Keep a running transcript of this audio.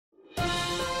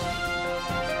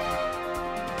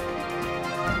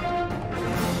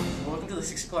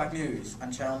o'clock news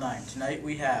on Channel 9. Tonight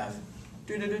we have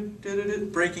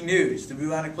breaking news. The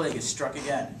bubonic plague has struck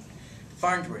again.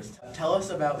 Farnsworth, tell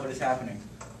us about what is happening.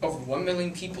 Over 1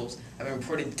 million people have been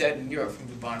reported dead in Europe from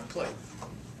bubonic plague.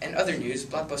 And other news,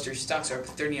 Blockbuster stocks are up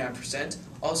 39%.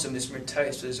 Also, Mr.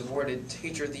 Mattias was awarded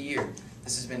Teacher of the Year.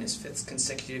 This has been his 5th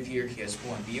consecutive year he has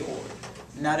won the award.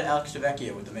 Now to Alex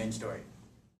DeVecchio with the main story.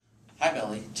 Hi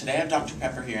Billy, today I have Dr.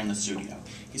 Pepper here in the studio.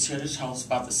 He's here to tell us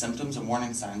about the symptoms and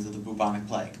warning signs of the bubonic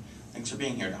plague. Thanks for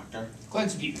being here, Doctor. Glad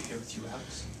to be here with you,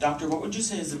 Alex. Doctor, what would you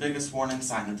say is the biggest warning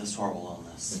sign of this horrible The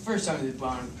illness? first sign of the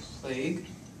bubonic plague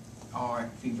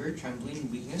are fever, trembling,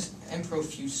 weakness, and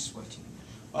profuse sweating.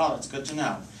 Well, that's good to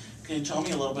know. Can you tell me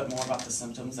a little bit more about the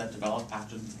symptoms that develop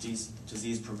after the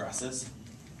disease progresses?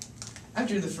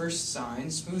 After the first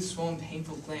signs, smooth, swollen,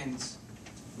 painful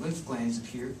lymph glands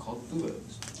appear called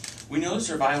buboes. We know the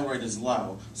survival rate is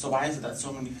low, so why is it that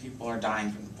so many people are dying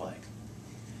from the plague?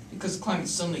 Because the climate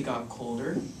suddenly got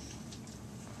colder,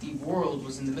 the world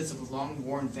was in the midst of a long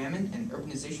war and famine, and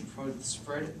urbanization promoted the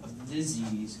spread of the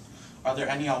disease. Are there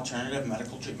any alternative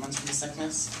medical treatments for the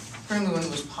sickness? Currently, one of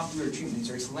the most popular treatments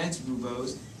are to lance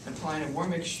buboes and applying a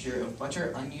warm mixture of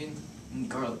butter, onion, and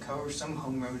garlic. However, some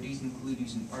home remedies include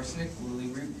using arsenic, lily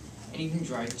root, and even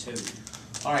dried toad.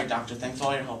 Alright, Doctor, thanks for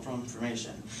all your helpful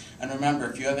information. And remember,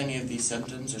 if you have any of these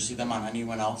symptoms or see them on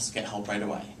anyone else, get help right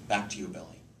away. Back to you,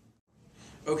 Billy.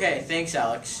 Okay, thanks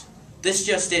Alex. This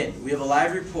just in. We have a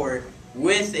live report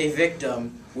with a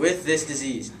victim with this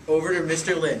disease. Over to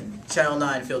Mr. Lynn, Channel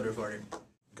 9 field reporter.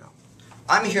 Go.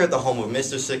 I'm here at the home of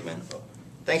Mr. Sickman.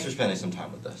 Thanks for spending some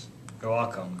time with us. You're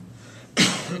welcome.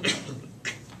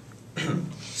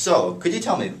 So, could you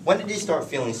tell me, when did you start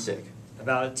feeling sick?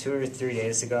 About 2 or 3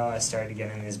 days ago, I started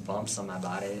getting these bumps on my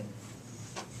body.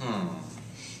 Do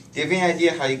you have any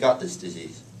idea how you got this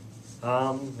disease?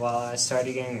 Well, I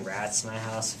started getting rats in my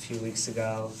house a few weeks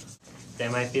ago. They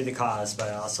might be the cause, but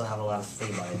I also have a lot of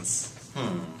flea bites.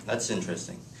 That's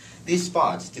interesting. These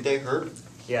spots, do they hurt?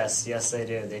 Yes, they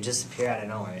do. They just appear out of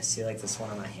nowhere. See, like this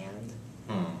one on my hand?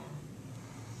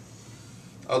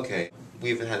 Okay,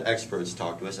 we've had experts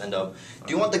talk to us, and do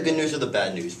you want the good news or the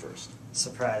bad news first?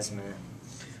 Surprise me.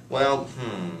 Well,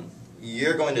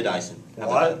 you're going to Dyson.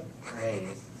 What?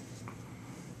 Great.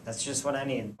 That's just what I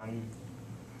need. I'm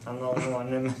the only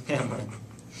one in my family.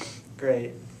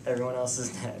 Great. Everyone else is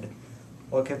dead.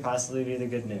 What could possibly be the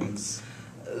good news?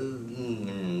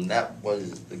 That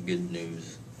was the good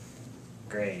news.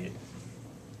 Great.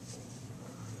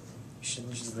 You should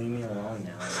just leave me alone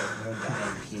now so I can go die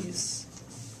in peace.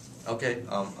 Okay,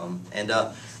 and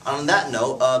on that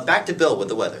note, back to Bill with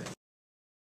the weather.